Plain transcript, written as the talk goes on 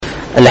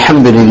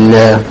الحمد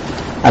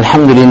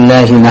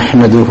لله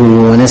نحمده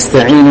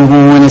ونستعينه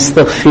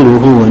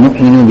ونستغفره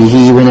ونؤمن به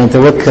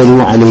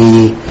ونتوكل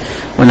عليه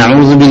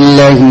ونعوذ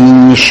بالله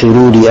من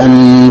شرور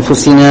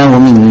أنفسنا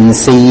ومن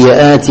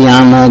سيئات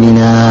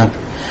أعمالنا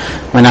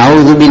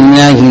ونعوذ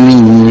بالله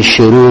من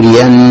شرور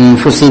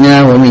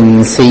أنفسنا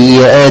ومن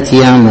سيئات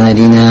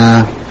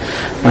أعمالنا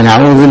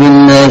ونعوذ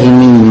بالله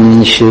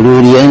من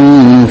شرور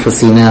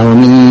أنفسنا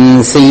ومن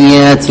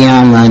سيئات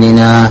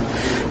أعمالنا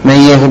من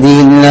يهده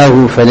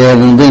الله فلا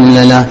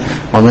مضل له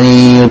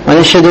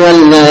ونشهد أن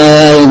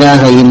لا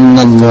إله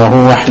إلا الله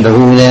وحده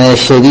لا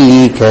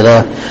شريك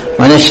له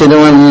ونشهد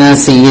أن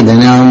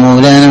سيدنا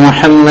ومولانا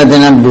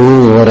محمدا عبده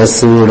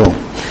ورسوله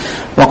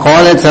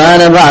وقال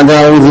تعالى بعد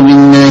أعوذ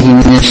بالله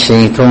من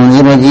الشيطان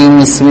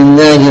الرجيم بسم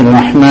الله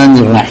الرحمن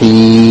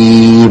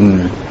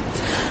الرحيم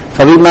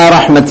فبما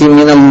رحمة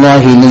من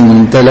الله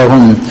لنت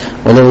لهم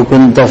ولو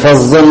كنت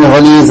فظا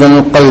غليظ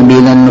القلب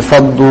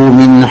لانفضوا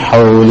من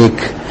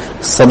حولك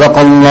صدق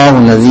الله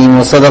العظيم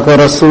وصدق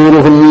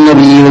رسوله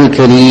النبي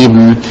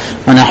الكريم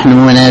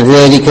ونحن على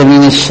ذلك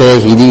من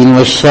الشاهدين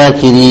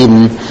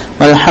والشاكرين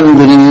والحمد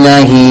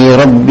لله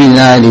رب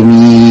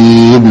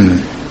العالمين.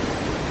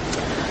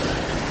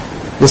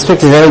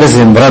 Respected elders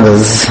and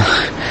brothers,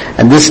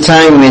 at this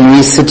time when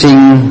we're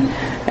sitting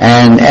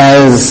and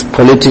as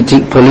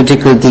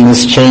political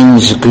things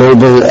change,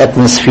 global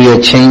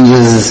atmosphere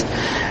changes,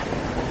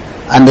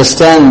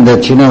 understand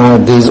that,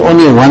 there's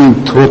only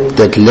one truth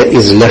that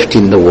is left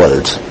in the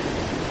world.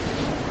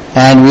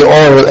 And we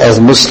all, as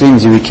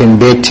Muslims, we can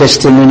bear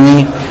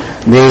testimony.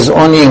 There's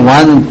only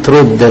one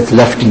truth that's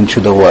left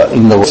into the world.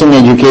 In the Western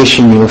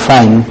education, you will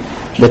find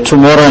that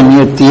tomorrow a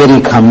new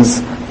theory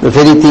comes. The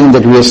very thing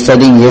that we were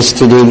studying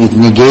yesterday, it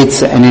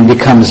negates and it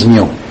becomes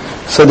new.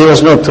 So there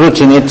was no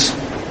truth in it,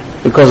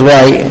 because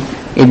why?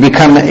 It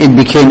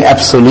became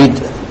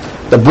obsolete.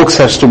 The books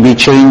has to be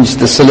changed,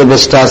 the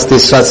syllabus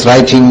starts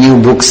writing new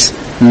books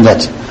and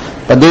that.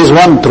 But there is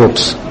one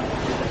truth,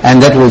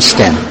 and that will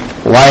stand.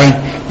 Why?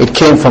 It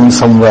came from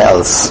somewhere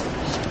else,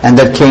 and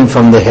that came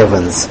from the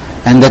heavens,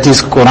 and that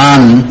is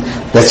Quran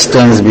that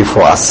stands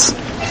before us.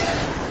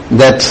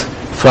 That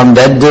from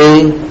that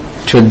day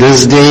to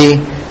this day,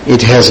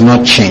 it has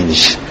not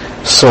changed.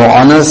 So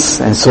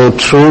honest and so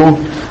true.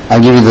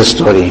 I'll give you the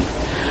story.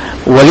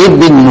 Walid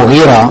bin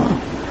Mughira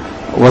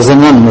was a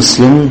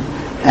non-Muslim,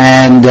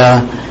 and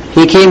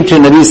he came to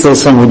Nabi Sallallahu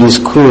Alaihi Wasallam with his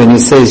crew, and he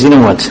says, you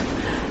know what,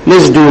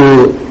 let's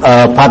do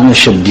a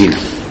partnership deal.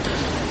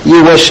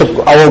 You worship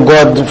our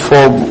God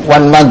for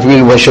 1 month,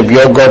 we'll worship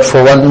your God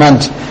for 1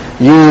 month.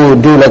 You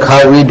do like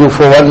how we do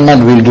for 1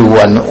 month, we'll do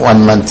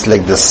one month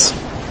like this.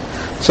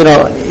 So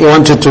now he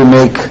wanted to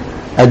make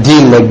a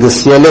deal like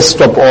this. Here, let's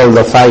stop all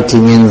the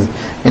fighting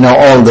and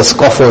all the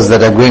scoffers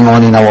that are going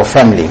on in our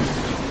family.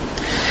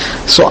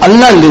 So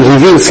Allah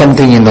revealed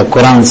something in the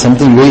Quran,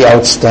 something very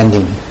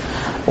outstanding.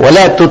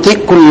 وَلَا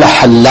تُطِعْ كُلَّ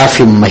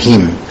حَلَّافٍ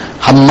مَهِينٍ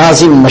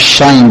حَمَّازٍ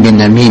مَشَّاءٍ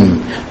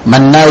بِنَمِيمٍ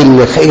مَنَّاعٍ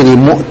لِلْخَيْرِ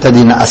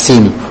مُعْتَدٍ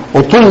أَثِيمٍ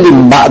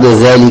عُتُلٍّ بَعْدَ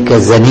ذَلِكَ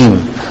زَنِيمٍ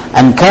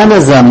أَنْ كَانَ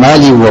ذَا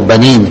مَالٍ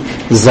وَبَنِينَ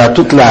إِذَا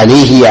تُتْلَى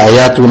عَلَيْهِ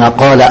آيَاتُنَا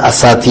قَالَ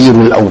أَسَاطِيرُ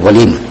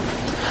الْأَوَّلِينَ.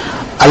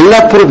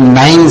 Allah put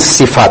 9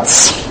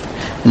 sifats,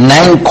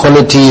 9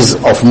 qualities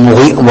of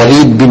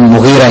Walid bin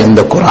Mughira in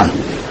the Quran.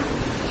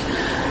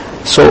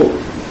 So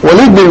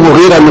Walid bin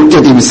Mughira looked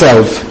at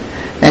himself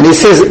and he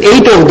says,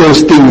 8 of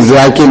those things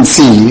I can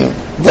see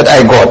that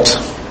I got.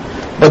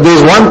 But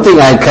there's one thing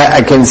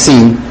I can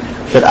see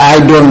that I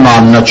don't know,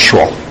 I'm not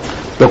sure.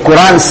 The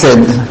Quran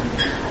said,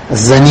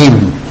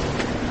 Zanim.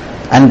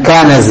 And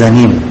kana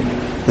Zanim.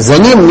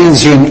 Zanim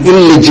means you're an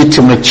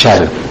illegitimate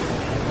child.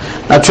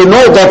 Now to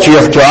know that you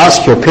have to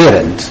ask your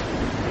parent.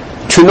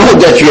 To know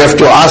that you have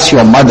to ask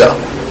your mother.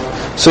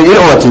 So you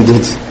know what he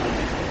did?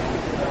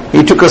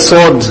 He took a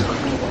sword.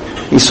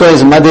 He saw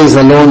his mother is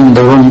alone in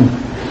the room.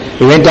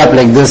 He went up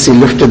like this, he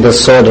lifted the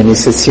sword and he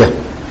says, here,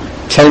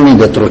 tell me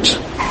the truth.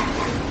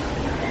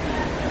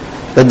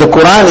 That the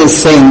Quran is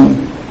saying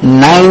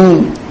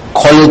 9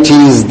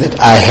 qualities that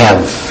I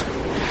have.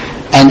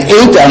 And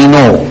 8 I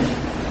know.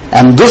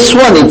 And this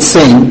one it's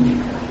saying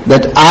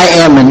that I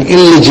am an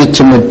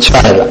illegitimate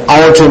child.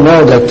 I want to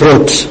know the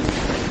truth.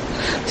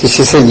 So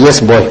she said, yes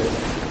boy.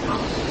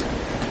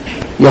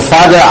 Your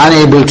father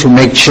unable to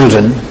make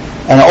children,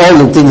 and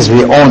all the things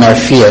we own I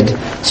feared,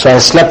 so I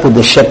slept with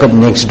the shepherd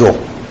next door.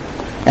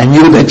 And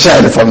you the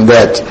child from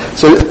that.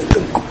 So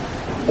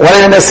what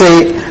I'm going to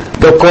say,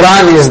 the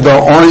Quran is the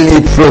only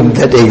truth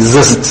that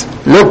exists.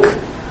 Look,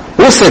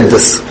 who said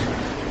this?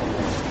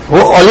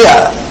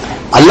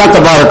 Allah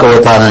Tabaraka wa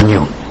Ta'ala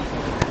knew.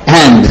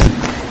 And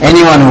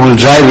anyone who will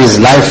drive his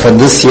life for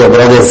this year,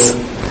 brothers,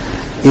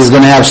 is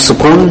going to have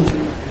sukoon,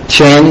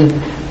 chain,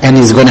 and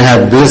he's going to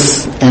have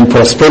bliss and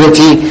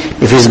prosperity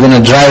if he's going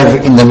to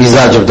drive in the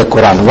mizaj of the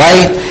Quran.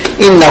 Why?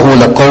 إِنَّهُ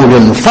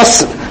لَقَوْلٌ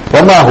فَصْلٌ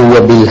وَمَا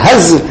هُوَ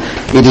بِالْهَزْلِ.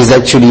 It is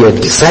actually a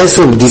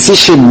decisive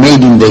decision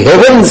made in the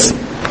heavens.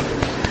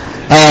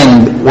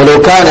 And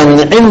وَلَوْ كَانَ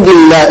مِنْ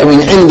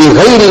عِنْدِ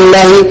غَيْرِ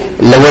اللَّهِ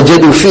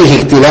لَوَجَدُوا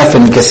فِيهِ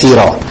اخْتِلَافًا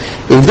كَثِيرًا.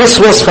 If this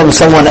was from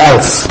someone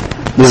else,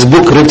 this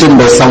book written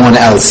by someone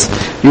else,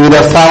 you would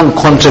have found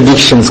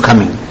contradictions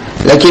coming.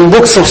 Like in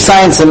books of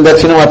science and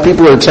that, what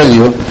people will tell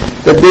you,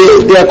 that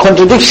there are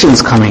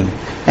contradictions coming.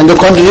 And the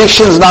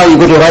contradictions now, you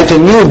got to write a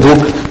new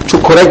book to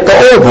correct the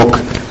old book.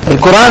 In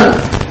Quran,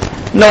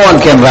 no one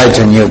can write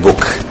a new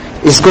book.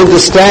 It's going to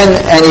stand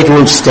and it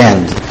will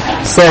stand.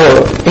 So,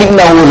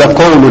 إِنَّهُ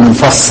لَقَوْلٌ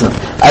فَصْلٌ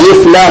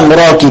أَلِفْ لَامْ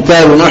رَا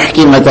كِتَابٌ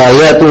أُحْكِمَتْ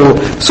آيَاتُهُ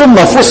ثُمَّ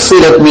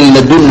فُصِّلَتْ مِنْ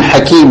لَدُنْ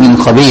حَكِيمٍ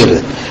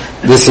خَبِيرٍ.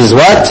 This is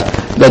what?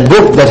 The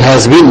book that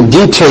has been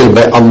detailed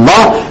by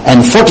Allah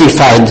and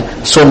fortified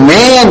so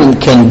man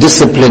can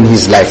discipline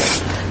his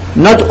life.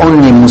 Not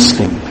only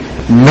Muslim,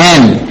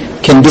 man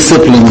can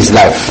discipline his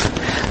life.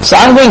 So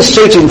I'm going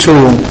straight into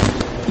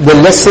the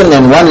lesson,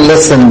 and one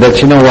lesson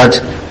that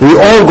we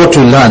all got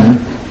to learn,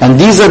 and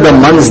these are the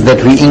months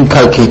that we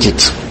inculcate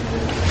it.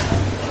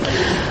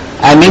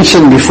 I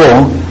mentioned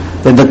before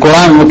that the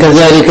Quran,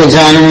 وَكَذَلِكَ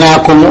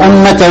جَعَلْنَاكُمْ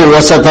أُمَّةً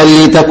وَسَطًا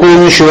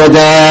لِتَكُونُوا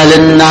شُهَدَاءَ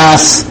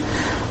لِلنَّاسِ.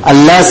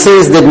 Allah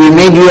says that we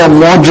made you a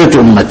moderate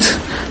ummah.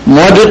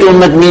 Moderate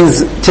ummah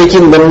means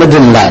taking the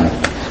middle line.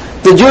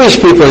 The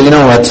Jewish people,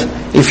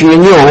 if you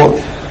knew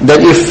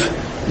that if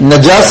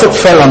najasat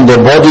fell on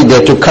their body, they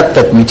had to cut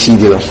that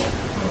material.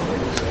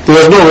 There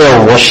was no way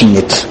of washing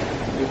it.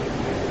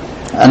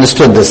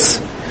 Understood this?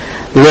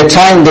 There were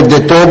times that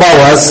the tawbah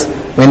was,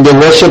 when they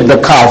worshipped the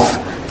calf,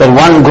 that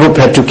one group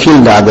had to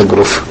kill the other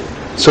group.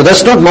 So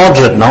that's not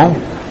moderate now.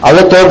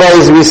 Our tawbah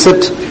is we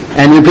sit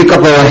and we pick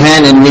up our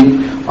hand and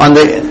we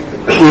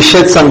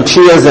shed some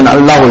tears and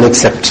Allah will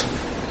accept.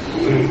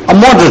 A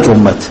moderate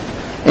ummah.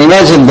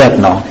 Imagine that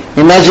now.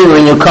 Imagine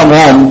when you come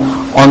home,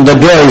 on the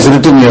door is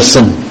written your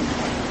sin.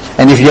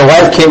 And if your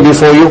wife came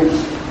before you,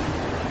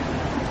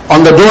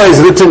 on the door is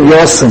written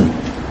your sin.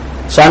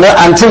 So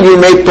until you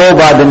made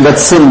tawbah, then that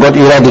sin got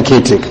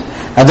eradicated.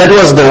 And that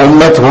was the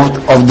ummah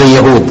of the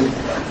Yahud.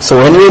 So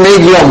when we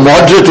made you a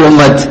moderate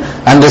ummah,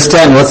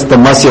 understand what's the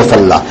mercy of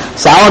Allah.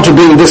 So I want to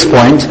bring this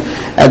point,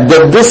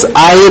 that this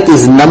ayat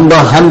is number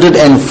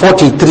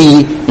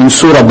 143 in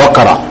Surah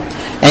Baqarah.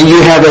 And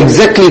you have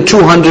exactly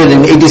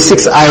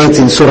 286 ayats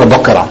in Surah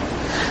Baqarah.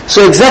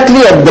 So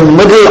exactly at the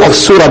middle of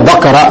Surah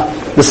Baqarah,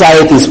 this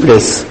ayat is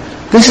placed.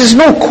 This is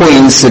no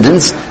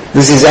coincidence.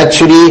 This is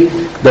actually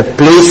the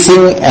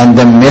placing and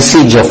the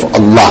message of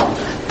Allah,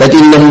 that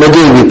in the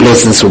middle we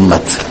place this ummah.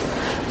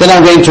 Then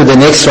I'm going to the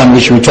next one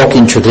which we're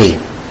talking today.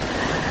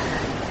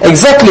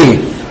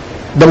 Exactly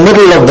the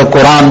middle of the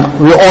Quran,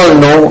 we all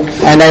know,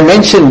 and I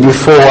mentioned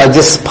before, I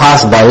just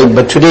passed by it,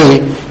 but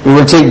today we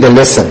will take the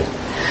lesson.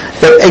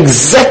 The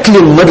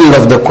exactly middle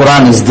of the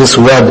Quran is this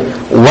word,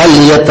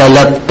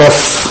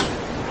 وَلْيَتَلَطَّفْ.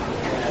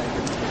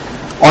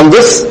 On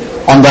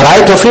the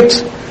right of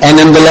it, and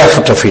on the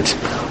left of it.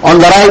 On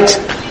the right,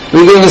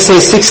 we're going to say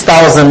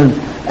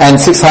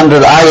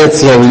 6,600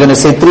 ayats here. We're going to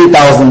say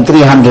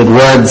 3,300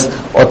 words,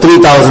 or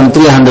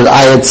 3,300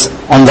 ayats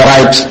on the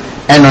right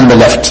and on the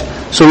left.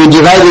 So we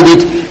divided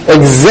it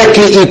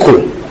exactly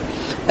equal,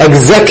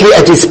 exactly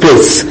at its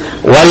place.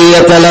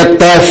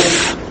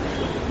 وَلْيَتَلَطَّفْ.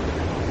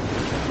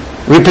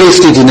 We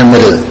placed it in the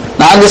middle.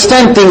 Now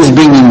understand things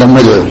being in the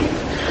middle.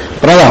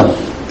 Brother,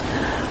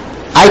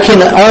 I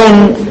can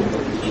own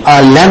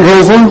a Land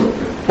Rover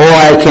or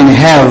I can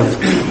have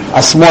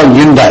a small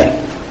Hyundai.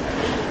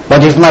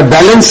 But if my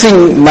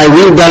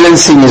wheel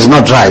balancing is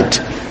not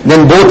right,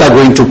 then both are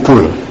going to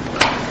pull.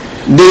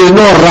 There is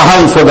no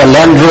raham for the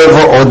Land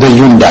Rover or the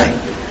Hyundai.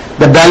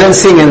 The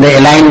balancing and the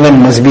alignment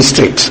must be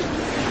straight.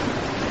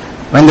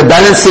 When the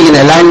balancing and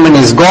alignment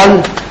is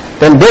gone,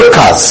 then both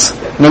cars,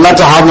 no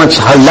matter how much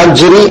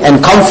luxury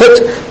and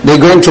comfort, they're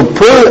going to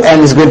pull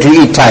and it's going to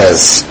eat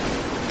tires.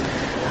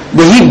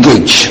 The heat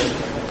gauge.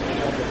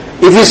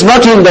 If it's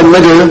not in the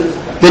middle,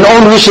 then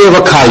own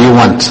whichever car you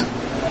want.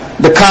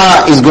 The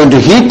car is going to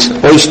heat,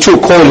 or it's too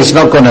cold, it's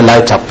not going to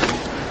light up.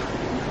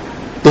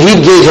 The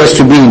heat gauge has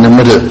to be in the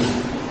middle.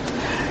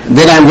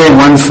 Then I'm going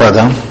one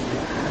further,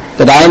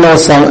 that I know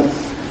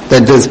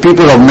that these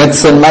people of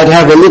medicine might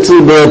have a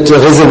little bit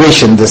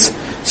reservation.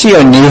 See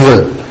your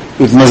navel,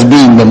 it must be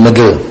in the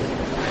middle.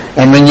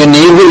 And when your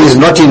navel is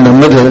not in the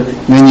middle,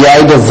 when you're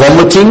either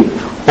vomiting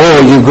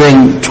or you're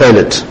going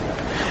toilet.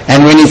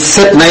 And when it's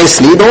set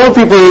nicely, the old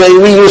people,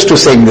 we used to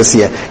saying this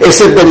here,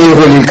 except the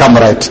navel will come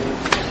right.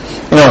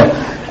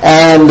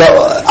 And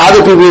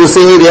other people will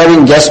say, hey, they're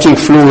having gastric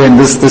flu and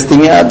this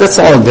thing, yeah, that's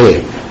all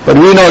there. But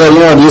we know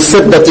that, you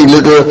sit that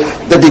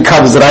it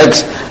comes right.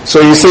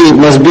 So you say it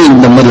must be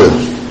in the middle.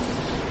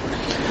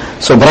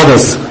 So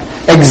brothers,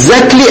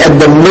 exactly at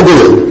the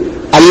middle,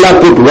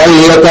 Allah put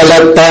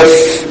وَلْيَتَلَطَّفْ.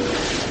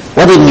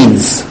 What it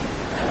means?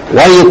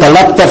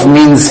 وَلْيَتَلَطَّفْ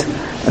means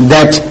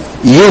that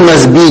you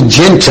must be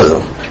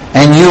gentle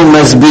and you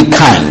must be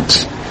kind.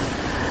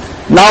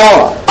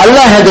 Now,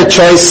 Allah had a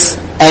choice,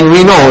 and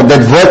we know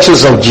that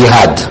virtues of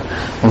jihad,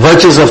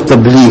 virtues of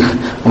tabligh,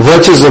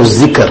 virtues of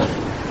zikr,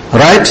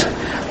 right?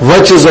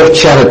 Virtues of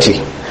charity.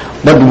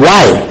 But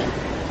why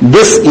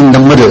this in the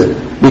middle?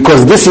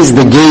 Because this is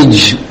the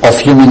gauge of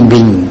human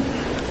being.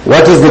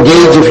 What is the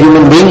gauge of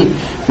human being?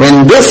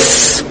 When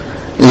this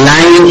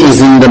line is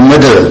in the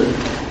middle,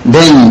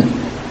 then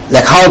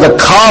Like how the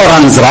car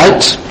runs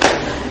right,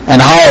 and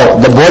how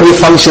the body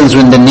functions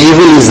when the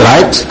navel is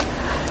right,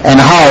 and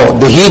how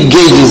the heat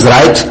gauge is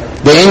right,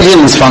 the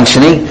engine is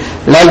functioning,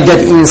 like that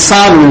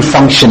insan will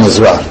function as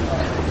well.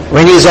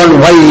 When he's on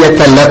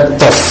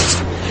وَلْيَتَلَطَّفْ.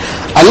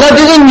 Allah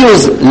didn't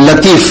use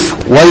latif,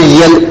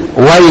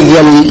 وَلْيَلْتُفْ.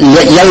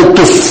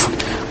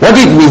 What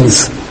it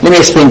means? Let me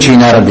explain to you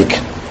in Arabic.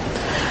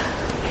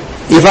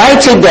 If I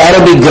take the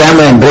Arabic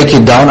grammar and break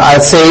it down, I'll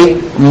say,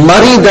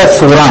 Marida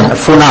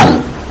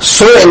Funan,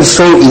 so and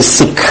so is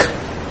sick.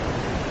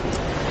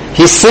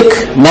 He's sick,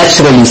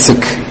 naturally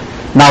sick.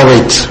 Now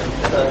wait.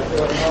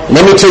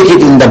 Let me take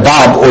it in the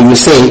bab, or you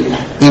say,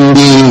 in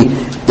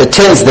the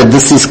tense that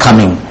this is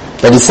coming.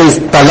 That it says,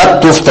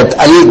 talattuf, that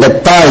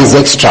the ta is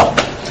extra.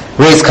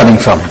 Where is coming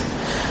from?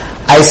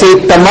 I say,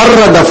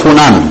 tamarrada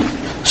funan.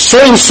 So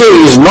and so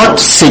is not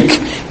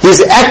sick.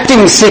 He's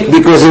acting sick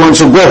because he wants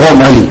to go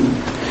home early.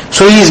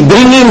 So he's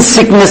bringing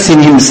sickness in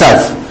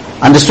himself.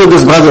 Understood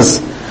this,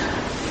 brothers?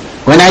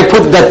 When I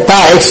put that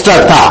ta,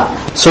 extra ta.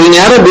 So in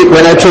Arabic,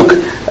 when I took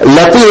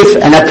latif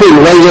and I put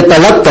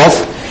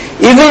wayyatalattaf,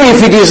 even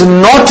if it is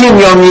not in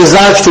your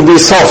mizaj to be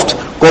soft,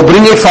 go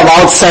bring it from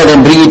outside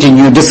and bring it in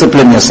you.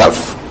 Discipline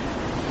yourself.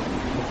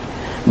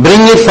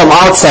 Bring it from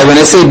outside. When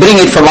I say bring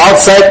it from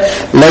outside,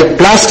 like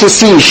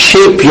plasticine,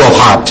 shape your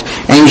heart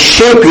and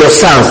shape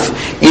yourself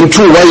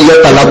into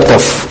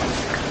wayyatalattaf.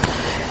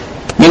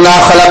 مِنَّا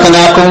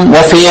خَلَقْنَاكُمْ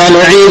وَفِيهَا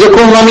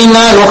نُعِيدُكُمْ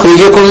وَمِنَّا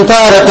نُخْرِجُكُمْ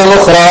تَارَةً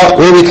أُخْرَى.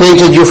 Where we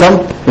created you from?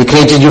 We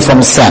created you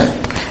from sand.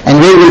 And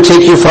where we'll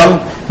take you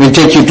from? We'll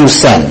take you to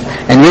sand.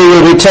 And where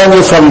we'll return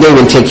you from, there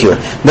we'll take you.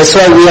 That's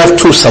why we have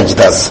 2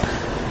 sajdas.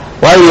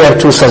 Why we have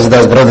 2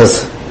 sajdas,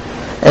 brothers?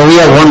 And we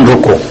have 1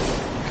 ruku.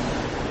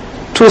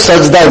 2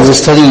 sajdas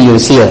is telling you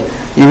here.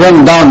 You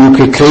went down,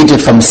 you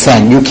created from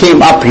sand. You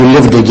came up, you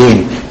lived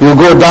again. You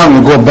go down,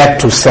 you go back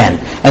to sand.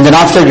 And then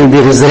after you'll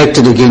be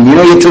resurrected again. You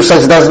know your 2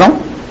 sajdas now?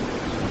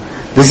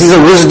 This is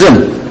a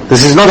wisdom.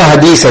 This is not a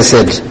hadith, I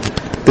said.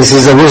 This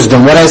is a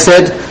wisdom. What I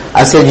said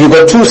you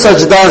got 2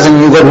 sajdas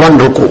and you got 1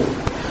 ruku.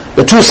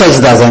 The 2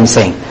 sajdas I'm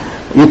saying.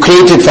 You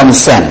created from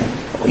sand.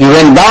 You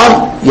went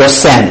down, your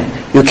sand.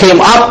 You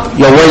came up,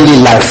 your worldly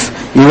life.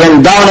 You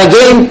went down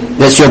again,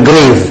 that's your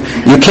grave.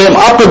 You came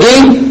up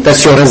again,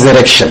 that's your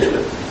resurrection.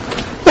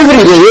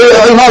 Every day,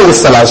 in all the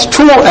salahs,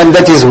 2 and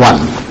that is 1.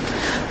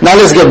 Now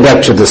let's get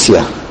back to this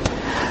here.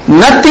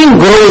 Nothing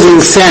grows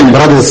in sand,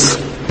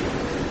 brothers.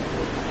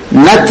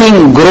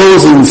 Nothing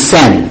grows in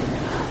sand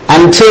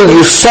until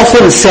you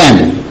soften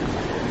sand,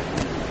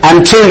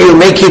 until you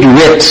make it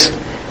wet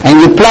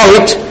and you plow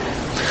it.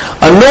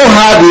 On no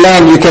hard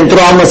land you can throw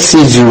how much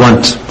seeds you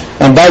want,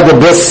 and buy the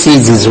best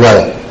seeds as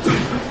well.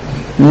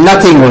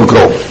 Nothing will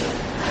grow.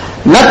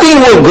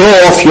 Nothing will grow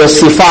off your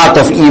sifat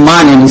of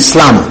Iman and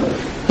Islam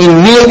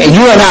in me,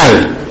 you and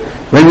I,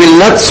 when we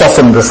not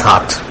soften this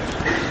heart.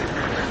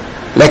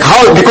 Like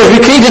how? Because we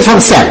created from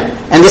sand,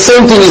 and the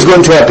same thing is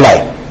going to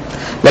apply.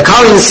 Like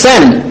how in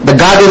sand, the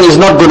garden is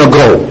not going to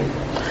grow.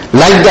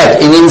 Like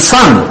that, in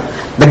insan,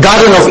 the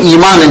garden of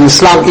Iman and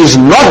Islam is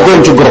not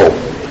going to grow.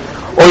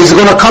 Or it's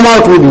going to come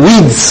out with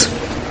weeds.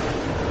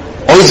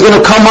 Or it's going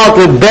to come out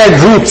with bad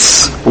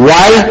roots.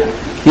 Why?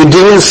 You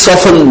didn't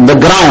soften the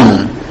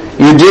ground.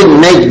 You didn't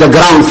make the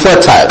ground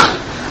fertile.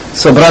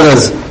 So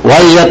brothers,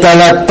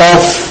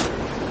 وَيَتَلَطَّفْ,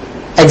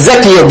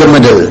 exactly at the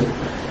middle,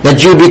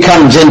 that you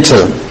become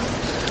gentle.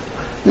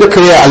 Look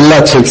where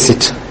Allah takes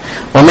it.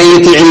 وَمَن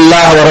يُطِعِ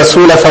اللَّهَ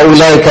وَرَسُولَهُ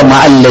فَأُولَٰئِكَ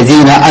مَعَ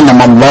الَّذِينَ أَنْعَمَ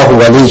اللَّهُ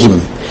عَلَيْهِم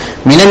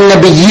مِنَ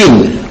النَّبِيِّينَ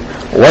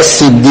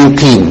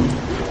وَالصِّدِّيقِينَ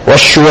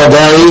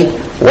وَالشُّهَدَاءِ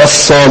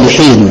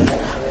وَالصَّالِحِينَ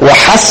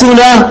وَحَسُنَ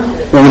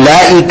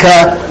أُولَٰئِكَ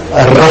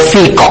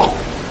رَفِيقًا.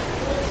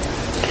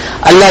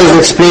 Allah is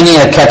explaining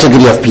a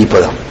category of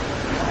people.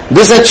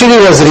 This actually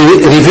was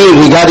revealed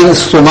regarding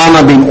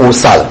Sumama bin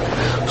Usal.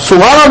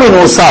 Sumama bin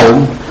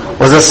Usal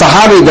was a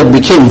Sahabi that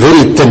became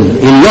very thin.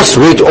 He lost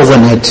weight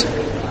overnight.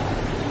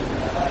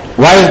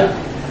 Why?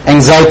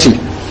 Anxiety.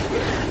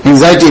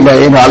 Anxiety, but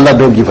Allah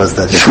don't give us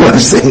that. You want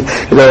to say,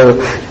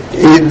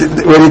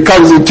 when it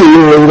comes into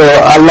you,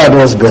 Allah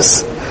knows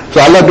best. So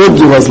Allah don't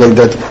give us like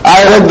that.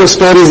 I read the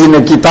stories in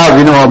a kitab,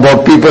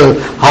 about people,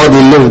 how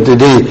they live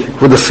today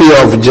with the fear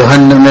of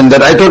Jahannam and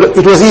that. I thought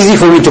it was easy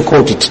for me to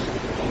quote it.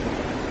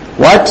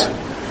 What?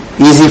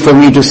 Easy for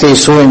me to say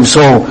so and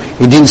so.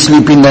 He didn't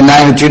sleep in the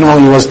night, he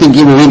was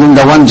thinking, reading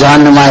the one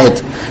Jahannam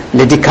ayat.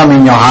 Let it come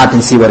in your heart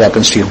and see what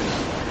happens to you.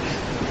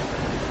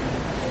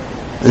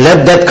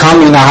 Let that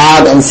come in the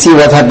heart and see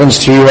what happens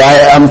to you.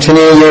 I am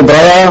telling you,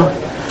 brother,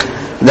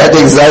 that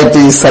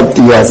anxiety is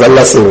something else.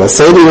 Allah save us.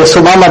 So anyway,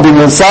 Sumama bin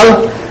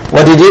Usal,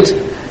 what he did?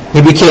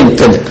 He became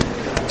thin.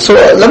 So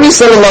Nabi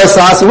sallallahu alaihi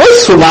wasallam asked, where's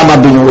Sumama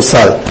bin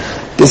Usal?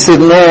 They said,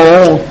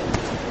 no,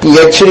 he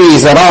actually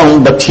is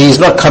around, but he is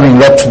not coming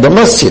back to the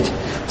masjid.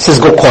 He says,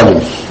 go call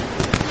him.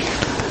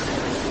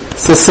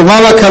 So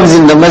Sumama comes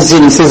in the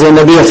masjid, he says, O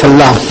Nabi of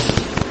Allah,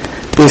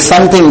 there's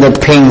something that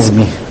pains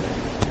me.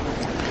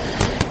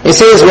 He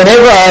says,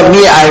 whenever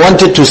I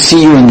wanted to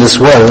see you in this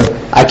world,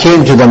 I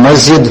came to the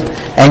masjid,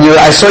 and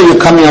I saw you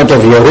coming out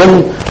of your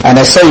room, and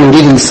I saw you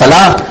reading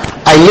salah,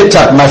 I lit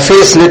up, my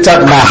face lit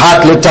up, my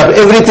heart lit up,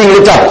 everything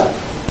lit up.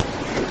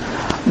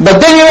 But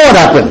then you know what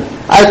happened?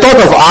 I thought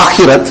of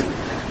Akhirat,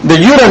 that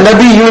you're a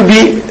Nabi,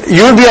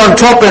 you'll be on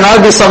top and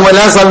I'll be someone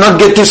else, I'll not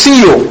get to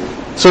see you.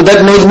 So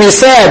that made me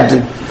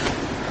sad.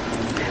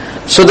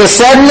 So the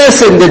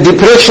sadness and the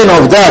depression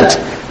of that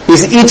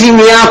is eating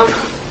me up,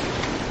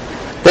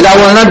 that I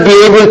will not be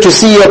able to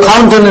see your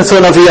countenance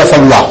on the fear of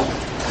Allah.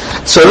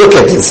 So look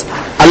at this.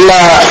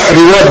 Allah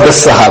reward the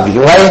Sahabi.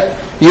 Why?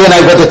 You and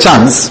I got a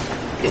chance.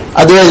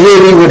 Otherwise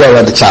we would have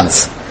had a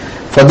chance.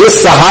 For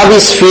this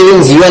Sahabi's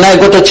feelings, you and I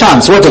got a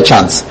chance. What a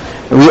chance.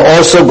 We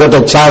also got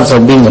a chance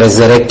of being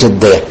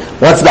resurrected there.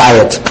 What's the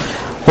ayat?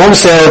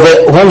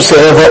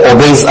 Whomsoever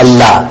obeys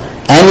Allah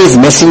and His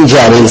Messenger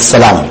alayhi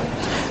salam,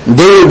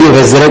 they will be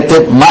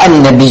resurrected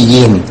ma'an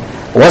nabiyyin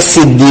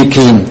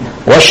was-siddiqeen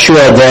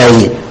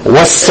was-shuhada'i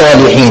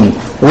was-salihin,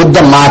 with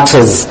the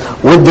martyrs,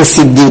 with the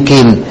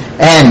siddiqeen,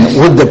 and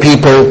with the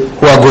people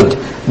who are good.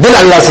 Then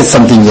Allah says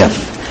something here.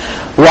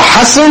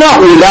 وَحَسُنَ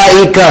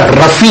أُولَٰئِكَ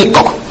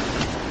رَفِيقًا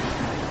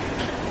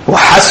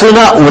وَحَسُنَ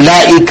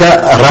أُولَٰئِكَ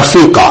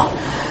رَفِيقًا.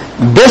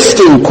 Best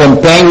in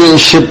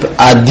companionship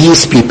are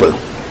these people.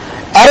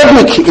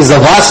 Arabic is a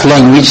vast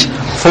language.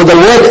 For the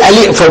word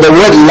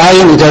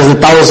lion, it has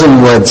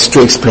 1,000 words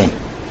to explain.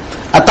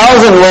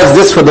 1,000 words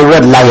this for the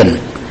word lion.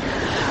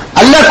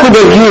 Allah could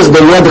have used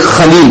the word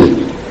Khalil,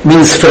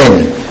 means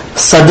friend.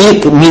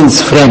 Sadiq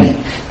means friend.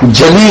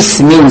 Jalis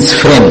means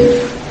friend.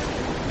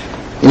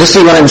 You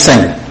see what I'm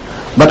saying?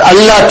 But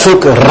Allah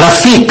took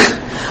Rafiq.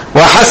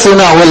 وَحَسُنَ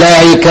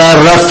أُولَٰئِكَ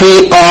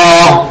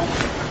رَفِيقًا.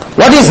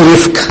 What is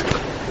Rifq?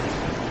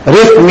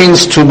 Rifq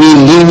means to be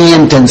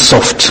lenient and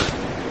soft.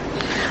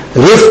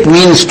 Rifq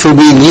means to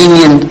be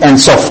lenient and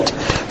soft.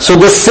 So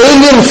the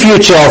salient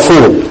future of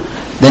who?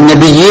 The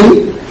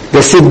Nabiyyin, the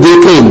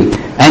Siddiqeen,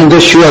 and the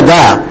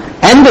Shuhada,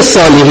 and the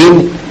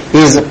Salihin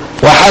is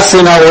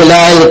وَحَسِنَ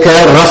أُولَٰئِكَ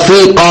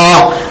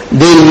رَفِيقًا.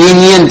 They're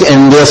lenient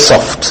and they're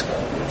soft.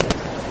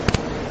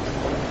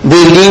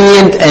 They're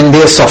lenient and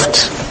they're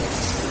soft.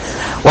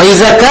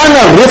 وَإِذَا كَانَ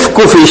الرِّفْقُ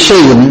فِي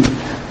شَيْءٍ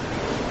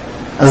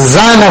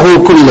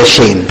زَانَهُ كُلَّ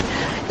شَيْءٍ.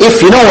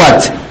 If you know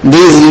what,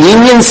 there is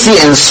leniency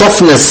and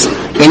softness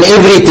in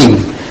everything,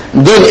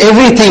 then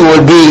everything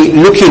will be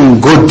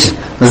looking good.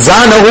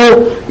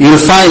 Zanahu, you'll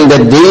find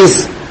that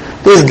there's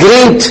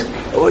great,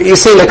 you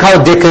say like how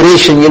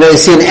decoration, you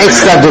see an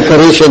extra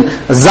decoration,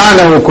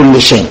 Zanahu kulli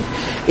shay.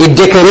 It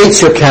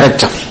decorates your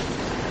character.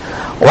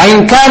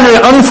 وَإِنْ كَانَ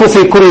الْأُنْفُ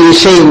فِي كُلِّ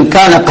شَيْءٍ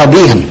كَانَ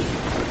قَبِيحًا.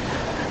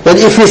 But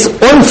if his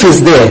unf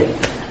is there,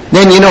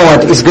 then you know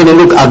what, it's going to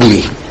look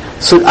ugly.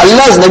 So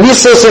Allah's Nabi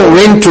Sallallahu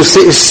went to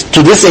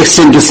this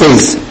extent to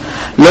say,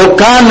 لو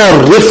كان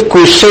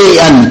الرفق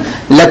شيئا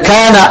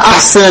لكان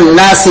أحسن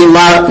الناس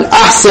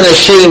أحسن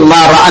الشيء ما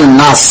رأى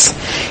الناس.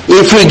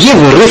 If we give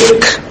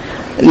rifq,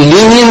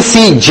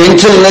 leniency,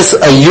 gentleness,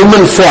 a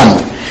human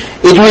form,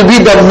 it will be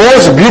the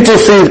most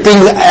beautiful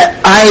thing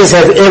eyes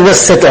have ever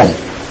set on.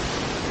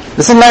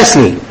 Listen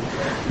nicely.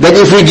 That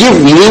if we give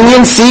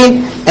leniency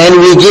and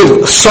we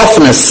give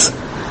softness,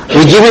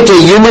 we give it a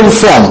human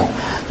form,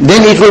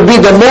 then it will be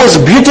the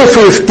most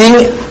beautiful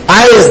thing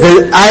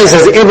eyes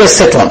has ever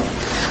set on.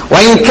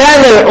 وَإِنْ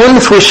كَانَ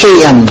الْعُنْفُ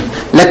شَيْئًا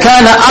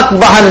لَكَانَ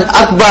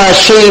أَقْبَحَ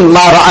شَيْءٍ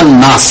مَا رَأَى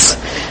النَّاسِ.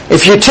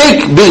 If you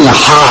take being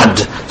hard,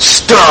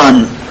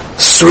 stern,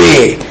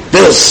 sway,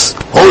 this,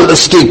 hold the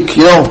stick,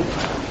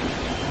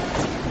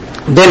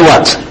 then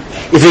what?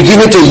 If you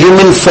give it a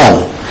human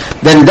form,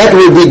 then that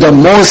will be the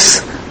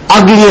most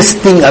ugliest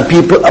thing a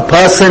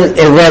person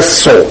ever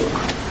saw.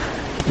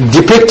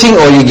 Depicting,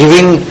 or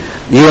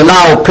you're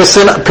now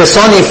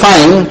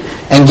personifying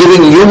and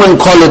giving human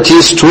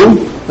qualities to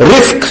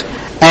rifq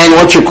and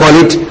what you call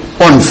it,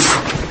 unf.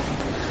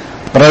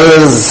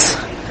 Brothers,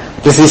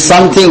 this is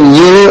something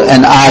you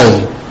and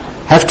I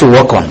have to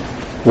work on.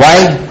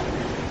 Why?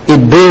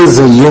 It builds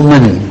a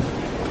human.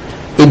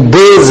 It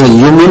builds a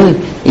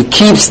human. It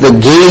keeps the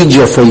gauge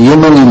of a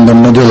human in the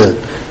middle,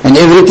 and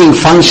everything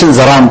functions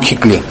around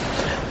quickly.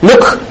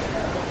 Look,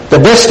 the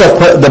best of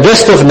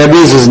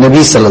Nabis is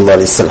Nabi Sallallahu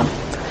Alaihi Wasallam,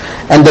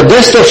 and the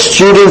best of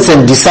students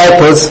and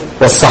disciples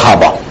was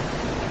Sahaba.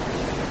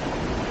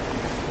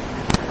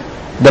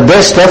 The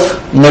best of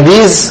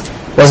Nabis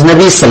was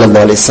Nabi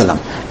Sallallahu Alaihi Wasallam,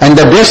 and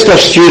the best of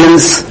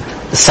students,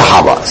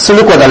 Sahaba. So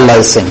look what Allah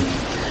is saying.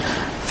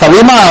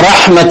 فَبِمَا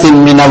رَحْمَةٍ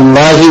مِّنَ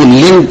اللَّهِ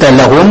لِنْتَ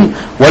لَهُمْ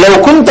وَلَوْ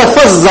كُنْتَ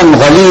فَظًّا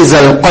غَلِيظَ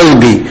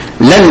الْقَلْبِ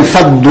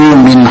لَنْفَضُّوا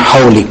مِنْ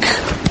حَوْلِكَ.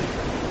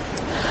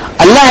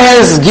 Allah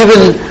has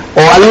given,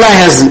 or Allah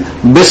has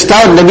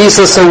bestowed Nabi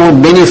Sallallahu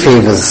with many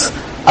favors.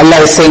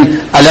 Allah is saying,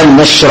 أَلَمْ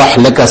نَشْرَحْ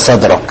لَكَ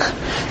صَدْرَكَ.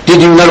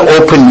 Did you not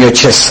open your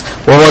chest?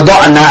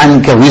 وَوَضَعْنَا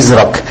عَنْكَ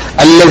وِزْرَكَ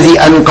الَّذِي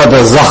أَنْقَضَ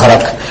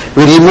ظَهْرَكَ.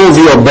 We remove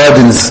your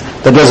burdens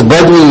that was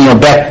burdening your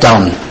back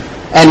down.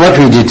 And what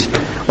we did?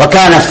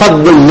 وَكَانَ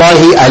فَضْلُ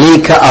اللَّهِ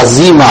عَلَيْكَ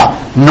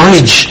عَظِيمًا.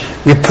 Knowledge,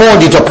 we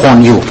poured it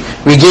upon you.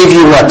 We gave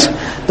you what?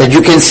 That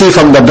you can see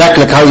from the back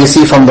like how you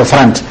see from the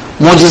front.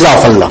 Mu'jiza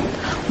of Allah.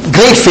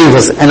 Great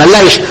favors. And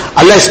Allah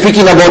is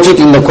speaking about it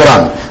in the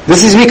Quran.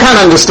 We can't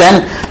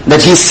understand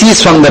that he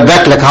sees from the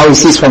back like how he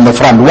sees from the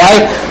front.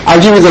 Why?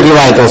 I'll give you the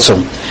riwayat also.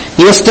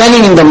 He was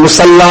standing in the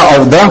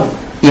musalla of the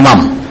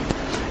Imam.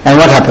 And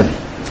what happened?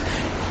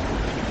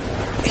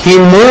 He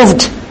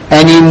moved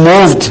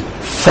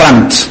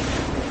front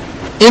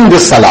in the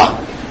salah.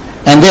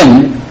 And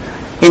then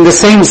in the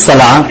same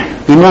salah,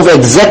 he moved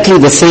exactly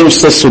the same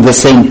steps to the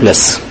same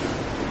place.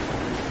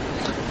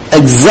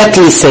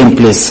 Exactly same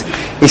place.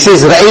 He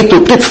says, رَأَيْتُ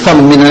قِطْفًا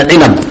مِنَ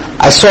الْعِنَبِ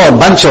I saw a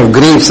bunch of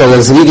grapes. I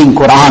was reading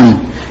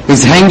Quran.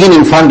 It's hanging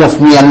in front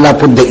of me. Allah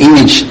put the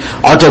image.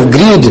 Out of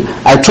greed,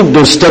 I took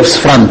those steps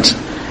front.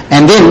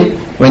 And then,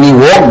 when he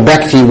walked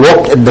back, he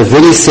walked at the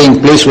very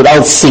same place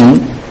without seeing.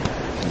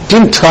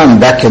 Didn't turn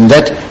back and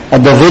that.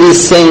 At the very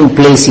same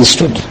place he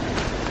stood.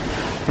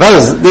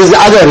 Brothers, there's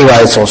other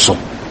riwayats also.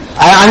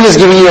 I'm just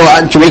giving you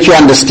to make you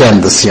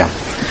understand this here.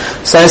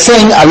 So I'm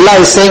saying,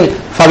 Allah is saying,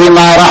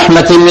 فَبِمَا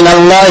رَحْمَةٍ مِّنَ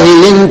اللَّهِ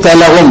لِنْتَ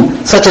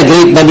لَهُمْ Such a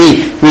great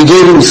Nabi, we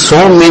gave him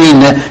so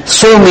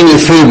many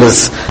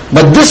favors.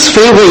 But this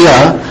favor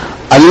here,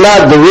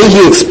 Allah, the way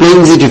he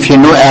explains it, if you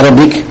know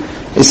Arabic,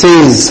 it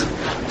says,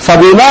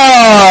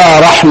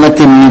 فَبِمَا رَحْمَةٍ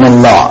مِّنَ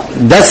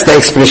اللَّهِ That's the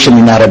expression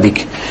in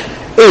Arabic.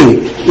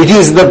 It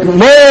is the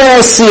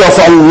mercy of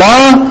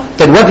Allah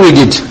that what we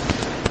did?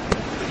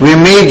 We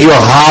made your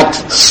heart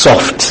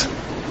soft.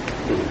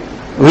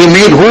 We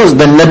made whose?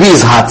 The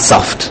Nabi's heart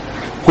soft.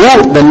 Who?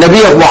 The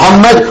Nabi of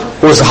Muhammad,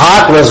 whose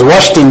heart was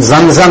washed in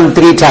Zamzam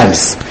 3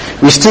 times.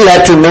 We still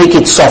had to make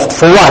it soft.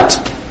 For what?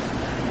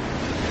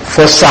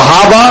 For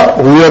Sahaba,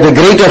 who were the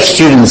greatest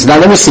students. Now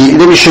let me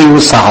show you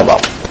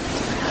Sahaba.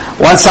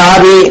 One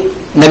Sahabi,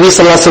 Nabi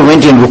Sallallahu Alaihi Wasallam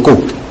went in ruku.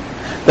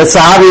 That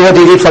Sahabi, what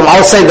he did from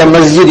outside the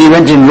masjid, he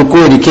went in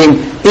ruku and he came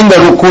in the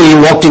ruku, he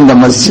walked in the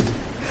masjid.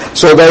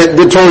 So they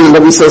told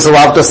Nabi Sallallahu Alaihi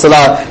Wasallam after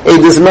Salah,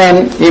 this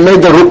man, he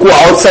made the ruku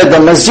outside the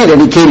masjid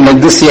and he came like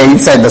this here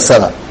inside the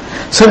Salah.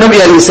 So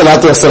Nabi Alayhi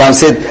Salatu Wasallam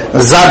said,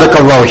 زَادَكَ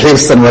اللَّهُ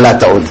حِرْصًا وَلَا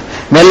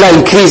تَعُودْ May Allah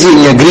increase you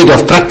in your greed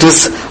of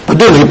practice, but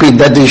don't repeat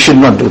that, you should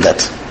not do that.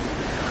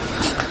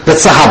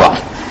 That's Sahaba,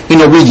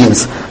 in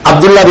obedience.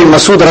 Abdullah bin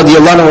Masud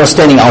radiallahu anhu was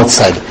standing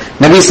outside.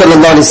 Nabi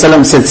Sallallahu Alaihi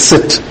Wasallam said,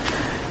 sit.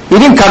 He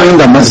didn't come in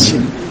the masjid.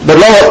 The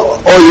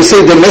law, or you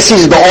say the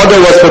message, the order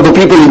was for the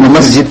people in the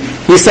masjid.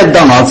 He sat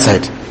down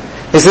outside.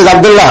 He says,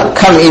 Abdullah,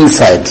 come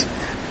inside.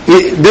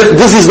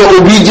 This is the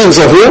obedience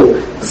of who?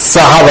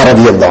 Sahaba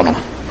radiallahu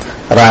anhu.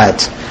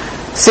 Right.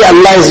 See,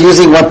 Allah is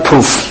using what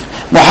proof?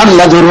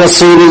 Muhammadur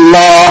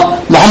Rasulullah.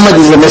 Muhammad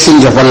is the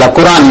messenger of Allah.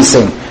 Quran is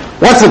saying.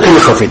 What's the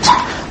proof of it?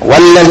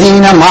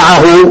 وَالَّذِينَ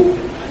مَعَهُ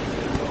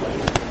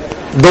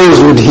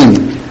Those with him.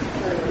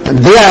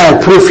 They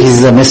are proof he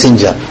is the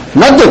messenger.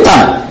 Not the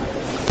tongue.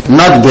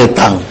 Not the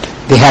tongue.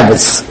 The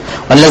habits.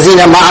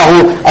 وَالَّذِينَ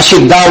مَعَهُ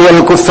أَشِدَّاءُ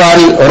وَالْكُفَّارِ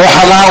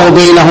رُحَمَاءُ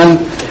بَيْنَهُم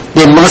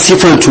They're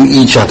merciful to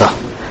each other.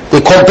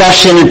 They're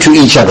compassionate to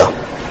each other.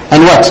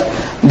 And what?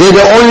 They're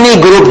the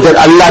only group that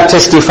Allah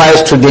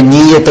testifies to the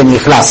niyat and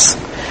ikhlas.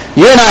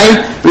 You and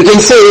I, we can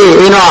say,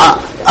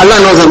 Allah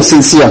knows I'm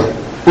sincere.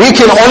 We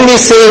can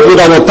only say it with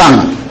our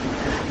tongue.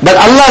 But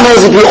Allah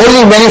knows it will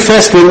only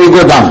manifest when we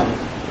go down.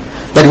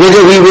 That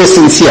whether we were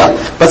sincere.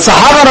 But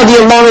Sahaba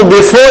radiallahu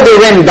anhu, before they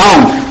went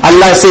down,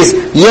 Allah says,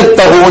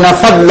 يَبْتَغُونَ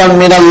فَضْلًا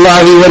مِنَ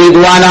اللَّهِ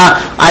وَرِضْوَانًا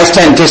I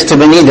stand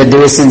testimony that they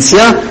were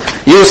sincere.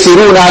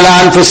 يُسِرُونَ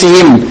عَلَىٰ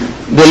أَنفُسِهِمْ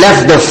They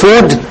left the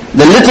food,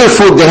 the little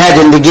food they had,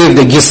 and they gave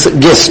the guest.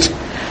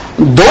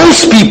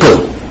 Those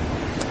people,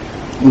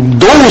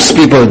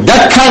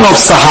 that kind of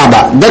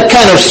Sahaba, that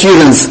kind of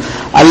students,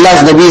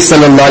 Allah's Nabi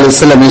Sallallahu Alaihi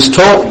Wasallam is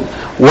told,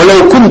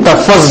 وَلَوْ كُنْتَ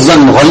فَظًّا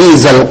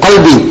غَلِيظَ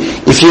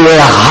الْقَلْبِ If you were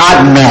a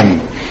hard man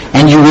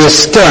and you were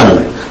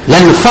stern,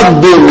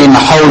 لَنْفَضُّوا مِنْ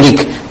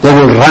حَوْلِكَ They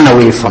will run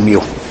away from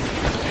you.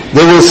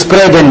 They will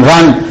spread and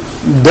run.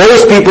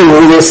 Those people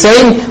who were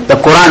saying, the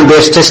Quran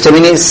bears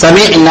testimony,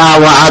 سَمِعْنَا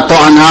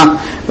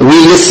وَأَطَعْنَا We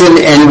listen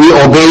and we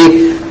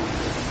obey.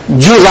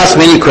 Jews ask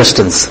many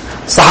questions.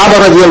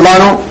 Sahaba radiallahu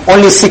anhu,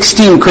 only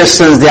 16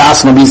 questions they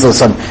asked Nabi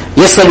sallallahu alaihi wasallam.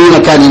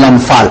 يَسَلُونَكَ عَنِ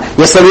الْأَنْفَالِ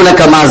يَسَلُونَكَ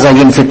مَاذَا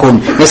يُنْفِقُونَ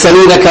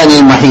يَسَلُونَكَ عَنِ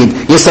الْمَحِيضِ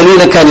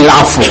يَسَلُونَكَ عَنِ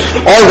الْعَفْوِ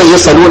All the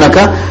يَسَلُونَكَ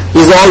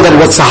is all that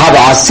what Sahaba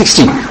asked,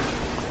 16.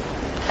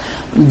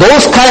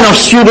 Those kind of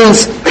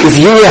students, if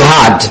you were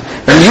hard,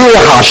 and you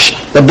were harsh,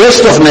 the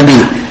best of Nabi,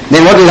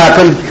 then what will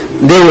happen?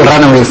 They will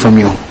run away from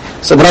you.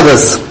 So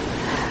brothers,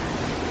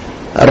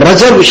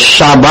 Rajab,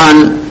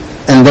 Shaban,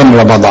 and then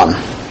Ramadan.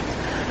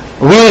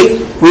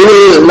 We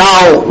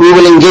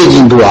will engage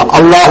in dua.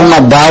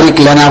 Allahumma barik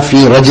lana fi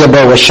Rajab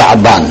wa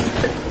Sha'ban.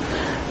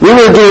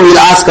 We'll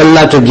ask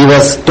Allah to give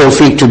us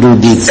tawfiq to do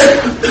these.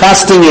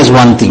 Fasting is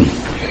one thing.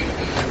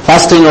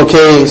 Fasting,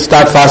 okay,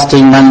 start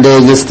fasting Monday,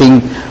 this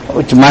thing,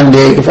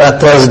 Monday,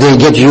 Thursday,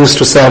 get used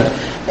to serve.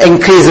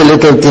 Increase a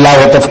little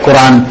tilawat of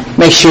Quran.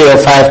 Make sure you're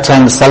 5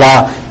 times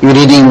salah, you're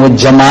reading with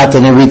Jamaat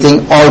and everything,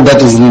 all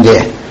that is in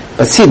there.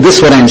 But see, this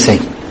is what I'm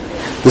saying.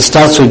 This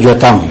starts with your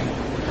tongue.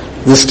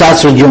 This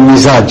starts with your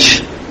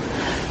mizaj.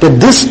 That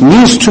this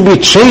needs to be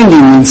trained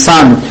in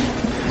insan.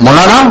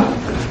 Maulana,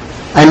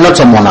 I'm not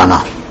a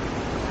Maulana.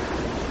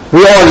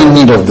 We are all in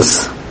need of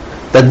this.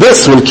 That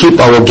this will keep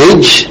our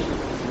gauge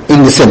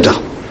in the center.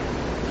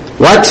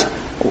 What?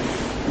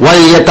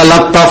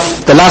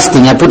 وَلْيَتَلَطَّفْ. The last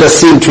thing, I put a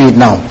seal to it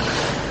now.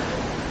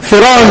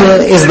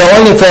 Fir'aun is the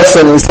only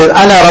person who said,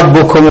 أَنَا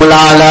رَبُّكُمُ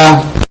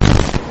الْأَعْلَى.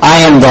 I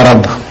am the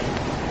Rabb.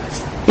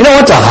 You know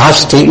what a harsh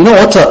statement, you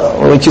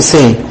know what you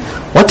say?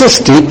 What a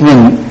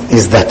statement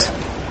is that?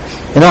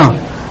 You know,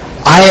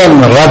 I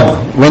am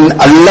Rabb when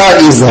Allah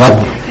is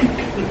Rabb.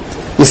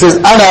 He says,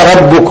 أَنَا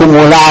رَبُّكُمُ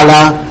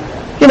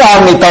الْأَعْلَى. You know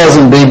how many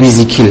thousand babies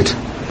he killed?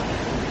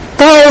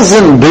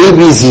 1,000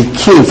 babies he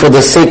killed for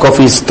the sake of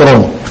his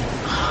throne.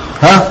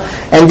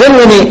 And then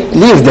when he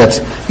left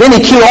that, then he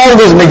killed all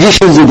those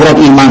magicians who brought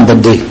Iman that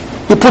day.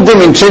 He put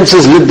them in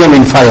trenches, lit them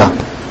in fire.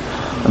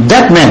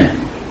 That man,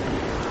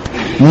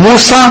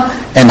 Musa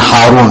and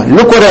Harun,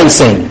 look what I'm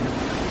saying.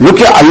 Look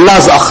at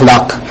Allah's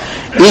akhlaq.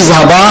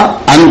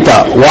 Izhaba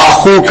anta wa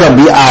akhuka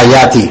bi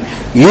ayati.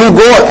 You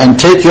go and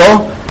take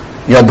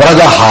your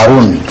brother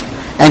Harun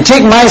and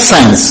take my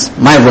signs,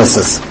 my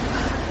verses.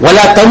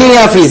 Wala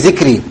taniya fi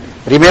zikri.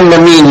 Remember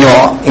me in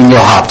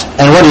your heart.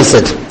 And what he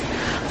said?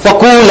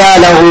 فَقُولَا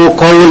لَهُ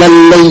قَوْلًا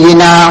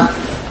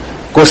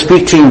لَيِّنًا. Go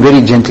speak to him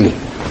very gently.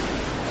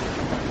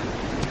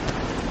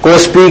 Go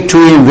speak to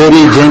him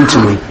very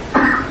gently.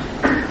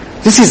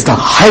 This is the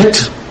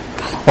height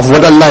of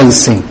what Allah is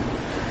saying.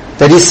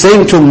 That He's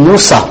saying to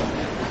Musa,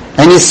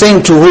 and He's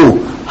saying to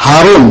who?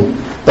 Harun,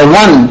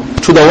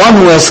 to the one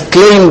who has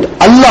claimed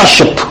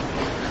Allahship.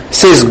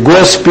 Says,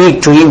 go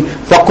speak to him.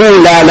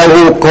 فَقُولَا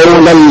لَهُ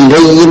قَوْلًا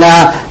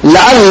لَيِّنًا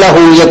لَعَلَّهُ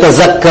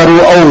يَتَذَكَّرُ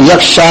أَوْ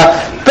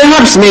يَخْشَى.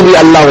 Perhaps maybe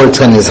Allah will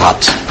turn his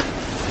heart.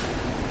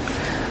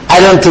 I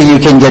don't think you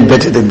can get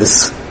better than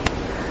this.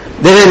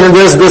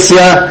 There's this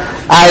year,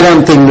 I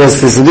don't think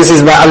this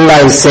is why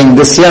Allah is saying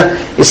this year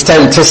is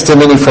still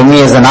testimony for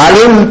me as an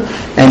alim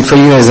and for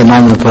you as a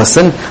normal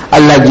person.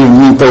 Allah give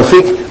me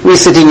tawfiq. We're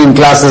sitting in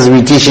classes,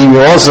 we're teaching,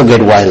 we also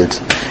get wild.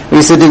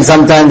 We're sitting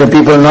sometimes, the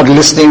people are not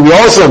listening, we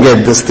also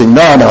get this thing.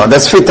 No,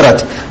 that's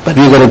fitrat. But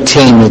we got to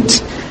tame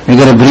it. We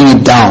got to bring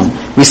it down.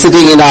 We're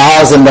sitting in our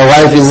house and the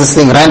wife is this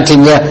thing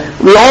ranting here.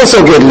 We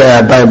also get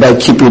by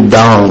keep it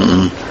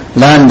down.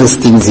 Learn these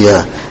things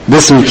here.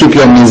 This will keep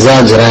your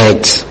mizaj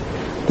right.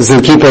 This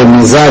will keep your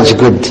mizaj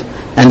good.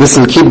 And this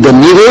will keep the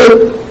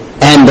needle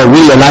and the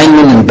will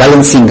alignment and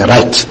balancing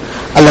right.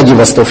 Allah give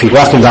us tawfiq.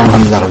 Wa akhir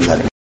da'wana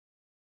alhamdulillah.